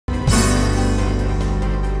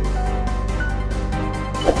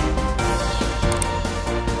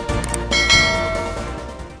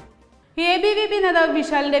ABVP നേതാവ്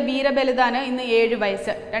വിശാലിന്റെ വീരബലിദാന് ഇന്ന് 7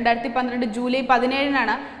 വയസ്സ്. 2012 ജൂലൈ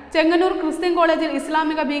 17-നാണ് ചെങ്ങന്നൂർ ക്രിസ്ത്യൻ കോളേജിൽ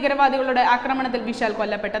ഇസ്ലാമിക ഭീകരവാദികളുടെ ആക്രമണത്തിൽ വിശാൽ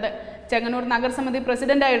കൊല്ലപ്പെട്ടത്. ചെങ്ങന്നൂർ നഗരസമിതി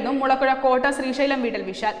പ്രസിഡന്റായിരുന്നു മുളക്കുഴ കോട്ട ശ്രീശൈലം വീട്ടിൽ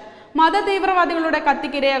വിശാൽ. മത തീവ്രവാദികളുടെ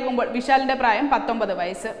കത്തിക്കിരയാകുമ്പോൾ വിശാലിന്റെ പ്രായം 19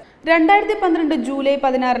 വയസ്സ്. 2012 ജൂലൈ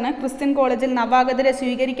 16-ന് ക്രിസ്ത്യൻ കോളേജിൽ നവാഗതരെ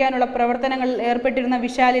സ്വീകരിക്കാനുള്ള പ്രവർത്തനങ്ങളിൽ ഏർപ്പെട്ടിരുന്ന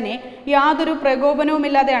വിശാലിനെ യാതൊരു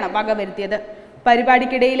പ്രകോപനവുമില്ലാതെയാണ് വകവരുത്തിയത്.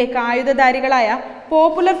 പരിപാടിക്കിടയിലേക്ക് ആയുധധാരികളായ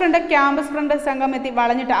പോപ്പുലർ ഫ്രണ്ട് ക്യാമ്പസ് ഫ്രണ്ട് സംഘം എത്തി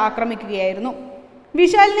വളഞ്ഞിട്ട് ആക്രമിക്കുകയായിരുന്നു.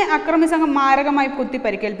 വിശാലിനെ അക്രമി സംഘം മാരകമായി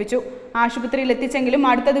കുത്തിപ്പരിക്കേൽപ്പിച്ചു. ആശുപത്രിയിൽ എത്തിച്ചെങ്കിലും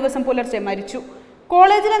അടുത്ത ദിവസം പുലർച്ചെ മരിച്ചു.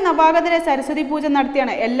 കോളേജിലെ നവാഗതരെ സരസ്വതി പൂജ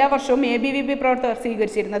നടത്തിയാണ് എല്ലാ വർഷവും ABVP പ്രവർത്തകർ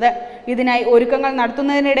സ്വീകരിച്ചിരുന്നത്. ഇതിനായി ഒരുക്കങ്ങൾ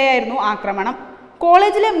നടത്തുന്നതിനിടെയായിരുന്നു ആക്രമണം.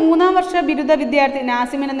 കോളേജിലെ 3-ാം വർഷ ബിരുദ വിദ്യാർത്ഥി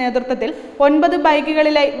നാസിമിന്റെ നേതൃത്വത്തിൽ 9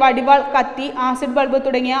 ബൈക്കുകളിലായി വടിവാൾ, കത്തി, ആസിഡ് ബൾബ്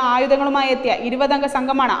തുടങ്ങിയ ആയുധങ്ങളുമായി എത്തിയ 20-അംഗ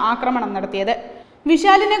സംഘമാണ് ആക്രമണം നടത്തിയത്.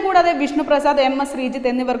 വിശാലിനെ കൂടാതെ വിഷ്ണുപ്രസാദ്, MS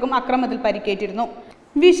ശ്രീജിത്ത് എന്നിവർക്കും അക്രമത്തിൽ പരിക്കേറ്റിരുന്നു.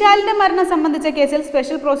 വിശാലിന്റെ മരണം സംബന്ധിച്ച കേസിൽ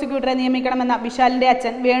സ്പെഷ്യൽ പ്രോസിക്യൂട്ടറെ നിയമിക്കണമെന്ന വിശാലിന്റെ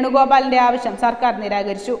അച്ഛൻ വേണുഗോപാലിന്റെ ആവശ്യം സർക്കാർ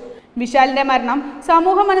നിരാകരിച്ചു. വിശാലിന്റെ മരണം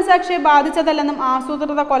സമൂഹ മനസാക്ഷിയെ ബാധിച്ചതല്ലെന്നും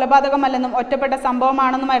ആസൂത്രിത കൊലപാതകമല്ലെന്നും ഒറ്റപ്പെട്ട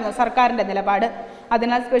സംഭവമാണെന്നുമായിരുന്നു സർക്കാരിന്റെ നിലപാട്.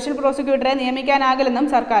 അതിനാൽ സ്പെഷ്യൽ പ്രോസിക്യൂട്ടറെ നിയമിക്കാനാകില്ലെന്നും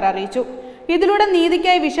സർക്കാർ അറിയിച്ചു. ഇതിലൂടെ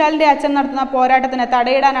നീതിക്കായി വിശാലിന്റെ അച്ഛൻ നടത്തുന്ന പോരാട്ടത്തിന്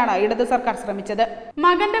തടയിടാനാണ് ഇടതു സർക്കാർ ശ്രമിച്ചത്.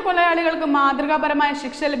 മകന്റെ കൊലയാളികൾക്ക് മാതൃകാപരമായ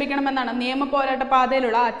ശിക്ഷ ലഭിക്കണമെന്നാണ് നിയമ പോരാട്ട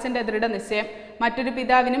പാതയിലുള്ള അച്ഛന്റെ ദൃഢനിശ്ചയം. മറ്റൊരു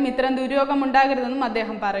പിതാവിനും ഇത്തരം ദുര്യോഗം ഉണ്ടാകരുതെന്നും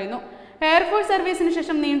അദ്ദേഹം പറയുന്നു. എയർഫോഴ്സ് സർവീസിന്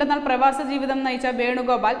ശേഷം നീണ്ടനാൾ പ്രവാസ ജീവിതം നയിച്ച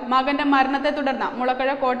വേണുഗോപാൽ മകന്റെ മരണത്തെ തുടർന്ന്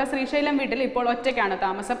മുളക്കുഴ കോട്ട ശ്രീശൈലം വീട്ടിൽ ഇപ്പോൾ ഒറ്റയ്ക്കാണ്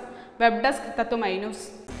താമസം. Web desk Tatwamayi news.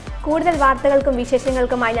 കൂടുതൽ വാർത്തകൾക്കും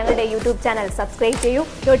വിശേഷങ്ങൾക്കുമായി ഞങ്ങളുടെ യൂട്യൂബ് ചാനൽ സബ്സ്ക്രൈബ് ചെയ്യൂ.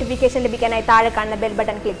 നോട്ടിഫിക്കേഷൻ ലഭിക്കാനായി താഴെ കാണുന്ന ബെൽ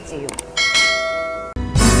ബട്ടൺ ക്ലിക്ക് ചെയ്യൂ.